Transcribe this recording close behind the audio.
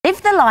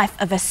lived the life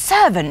of a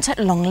servant at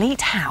Longleat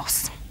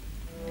House.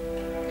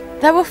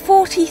 There were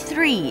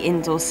 43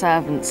 indoor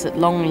servants at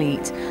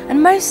Longleat,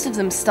 and most of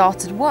them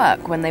started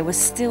work when they were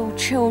still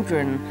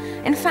children.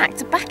 In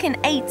fact, back in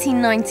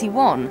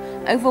 1891,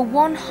 over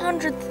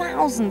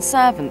 100,000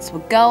 servants were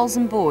girls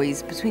and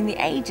boys between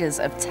the ages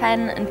of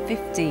 10 and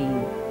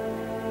 15.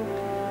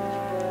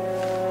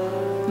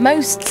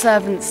 Most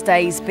servants'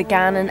 days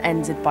began and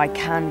ended by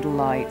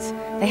candlelight.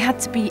 They had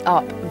to be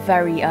up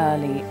very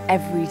early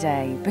every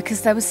day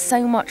because there was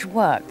so much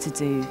work to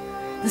do.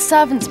 The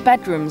servants'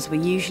 bedrooms were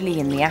usually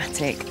in the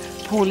attic,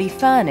 poorly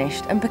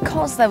furnished, and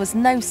because there was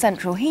no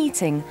central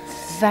heating,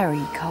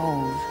 very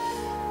cold.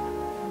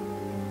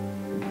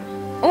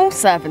 All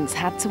servants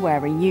had to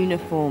wear a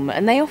uniform,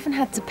 and they often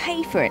had to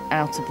pay for it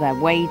out of their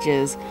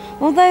wages.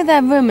 Although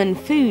their room and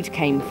food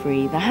came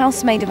free, the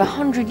housemaid of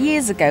 100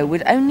 years ago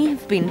would only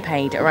have been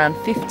paid around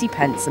 50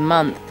 pence a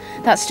month.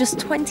 That's just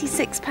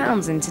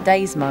 £26 in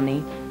today's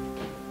money.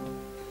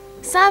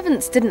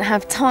 Servants didn't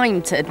have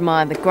time to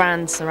admire the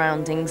grand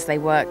surroundings they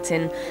worked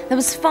in. There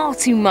was far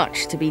too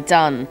much to be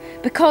done,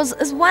 because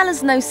as well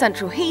as no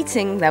central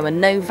heating, there were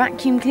no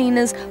vacuum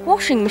cleaners,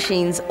 washing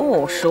machines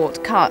or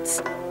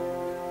shortcuts.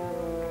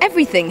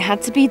 Everything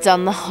had to be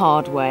done the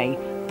hard way,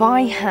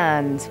 by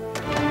hand.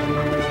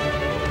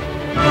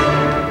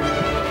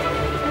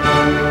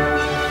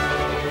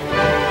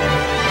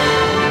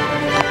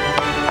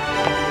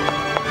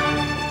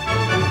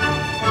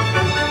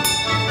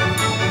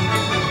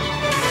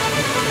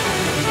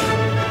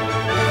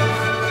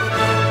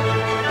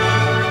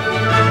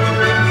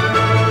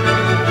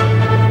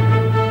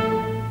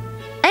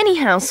 Any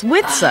house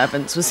with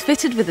servants was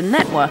fitted with a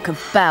network of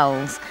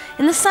bells.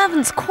 In the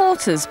servants'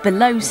 quarters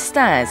below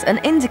stairs, an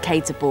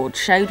indicator board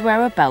showed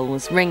where a bell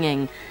was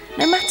ringing.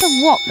 No matter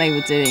what they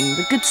were doing,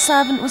 the good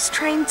servant was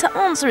trained to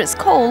answer its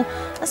call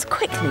as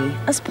quickly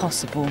as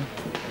possible.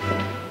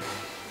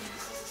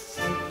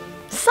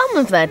 Some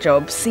of their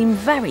jobs seem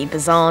very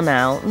bizarre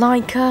now,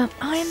 like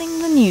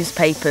ironing the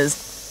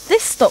newspapers.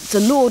 This stopped a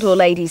lord or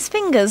lady's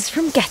fingers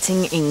from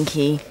getting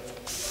inky.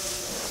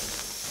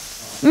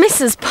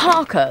 Mrs.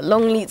 Parker,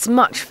 Longleat's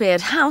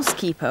much-feared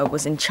housekeeper,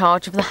 was in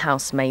charge of the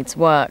housemaid's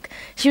work.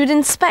 She would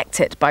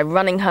inspect it by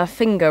running her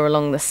finger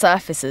along the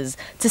surfaces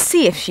to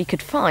see if she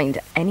could find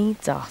any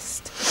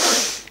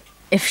dust.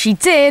 If she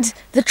did,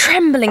 the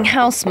trembling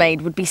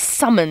housemaid would be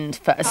summoned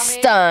for a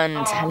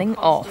stern telling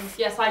off.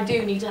 Yes, I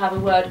do need to have a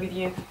word with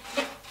you.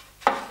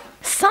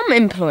 Some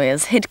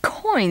employers hid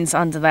coins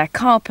under their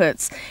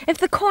carpets. If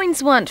the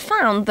coins weren't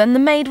found, then the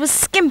maid was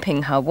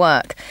skimping her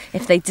work.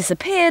 If they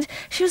disappeared,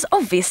 she was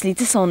obviously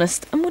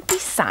dishonest and would be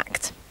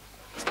sacked.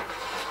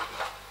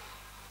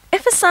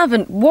 If a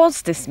servant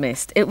was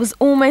dismissed, it was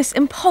almost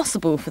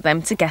impossible for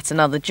them to get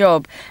another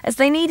job, as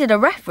they needed a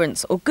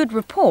reference or good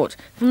report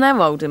from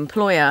their old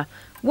employer.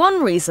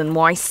 One reason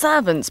why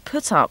servants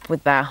put up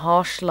with their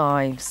harsh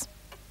lives.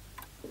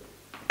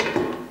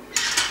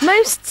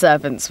 Most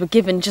servants were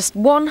given just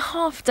one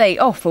half-day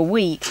off a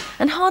week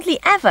and hardly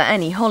ever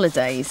any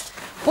holidays.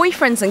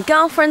 Boyfriends and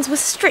girlfriends were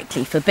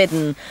strictly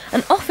forbidden,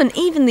 and often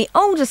even the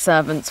older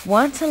servants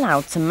weren't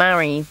allowed to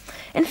marry.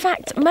 In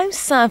fact, most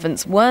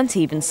servants weren't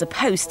even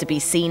supposed to be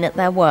seen at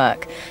their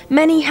work.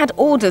 Many had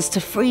orders to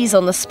freeze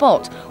on the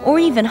spot or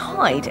even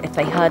hide if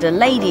they heard a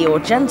lady or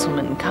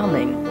gentleman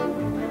coming.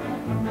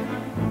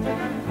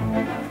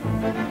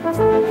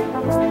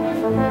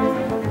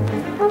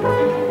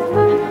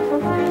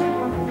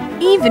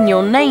 Even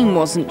your name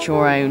wasn't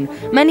your own.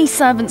 Many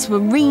servants were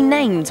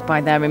renamed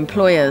by their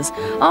employers.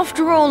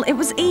 After all, it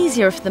was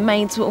easier if the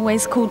maids were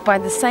always called by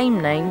the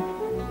same name.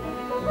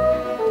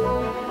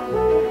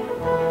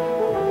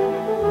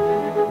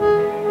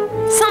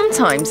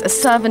 Sometimes a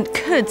servant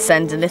could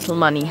send a little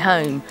money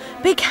home.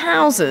 Big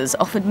houses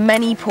offered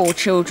many poor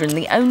children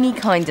the only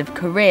kind of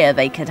career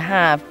they could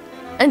have.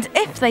 And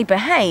if they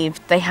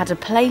behaved, they had a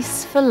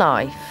place for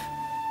life.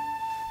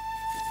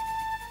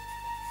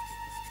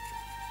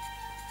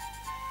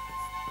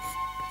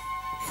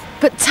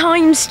 But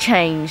times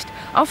changed.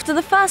 After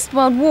the First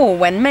World War,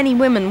 when many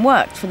women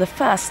worked for the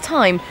first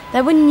time,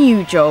 there were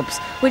new jobs,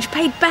 which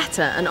paid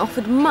better and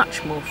offered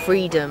much more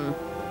freedom.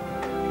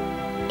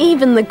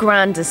 Even the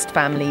grandest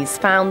families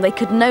found they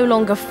could no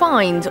longer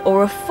find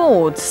or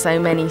afford so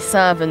many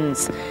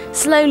servants.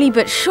 Slowly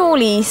but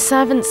surely,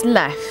 servants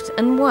left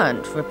and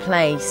weren't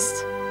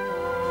replaced.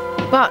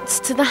 But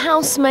to the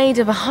housemaid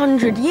of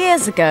 100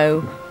 years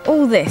ago,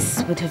 all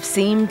this would have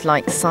seemed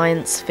like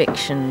science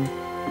fiction.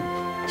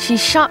 She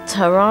shut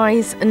her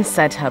eyes and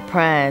said her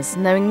prayers,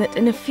 knowing that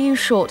in a few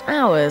short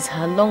hours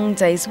her long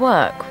day's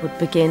work would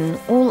begin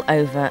all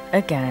over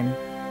again.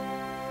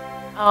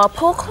 Oh,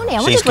 poor Connie.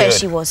 I wondered where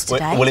she was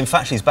today. Well, in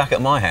fact, she's back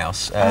at my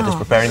house, just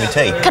preparing the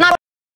tea. Can I